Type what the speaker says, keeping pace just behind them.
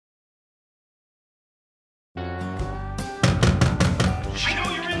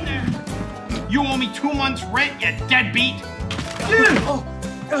You owe me 2 months' rent, you deadbeat!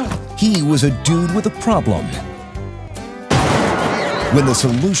 He was a dude with a problem. When the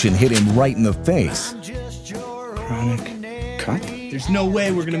solution hit him right in the face, Chronic cut? There's no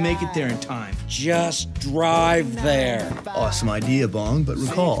way we're gonna make it there in time. Just drive there. Awesome idea, Bong, but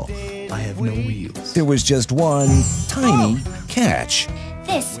recall, I have no wheels. there was just one tiny catch.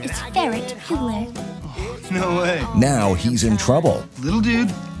 This is Ferret Hewler. No way. Now he's in trouble. Little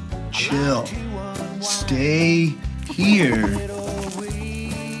dude, chill. Stay here.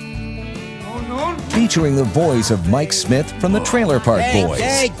 Featuring the voice of Mike Smith from the Trailer Park Boys.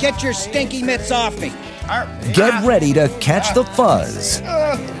 Hey, get your stinky mitts off me. Get ready to catch the fuzz.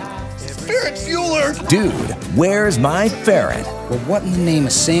 Ferret Fueler! Dude, where's my ferret? Well, what in the name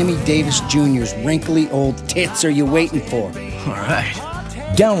of Sammy Davis Jr.'s wrinkly old tits are you waiting for? All right.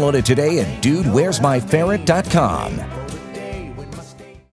 Download it today at dudewhere'smyferret.com.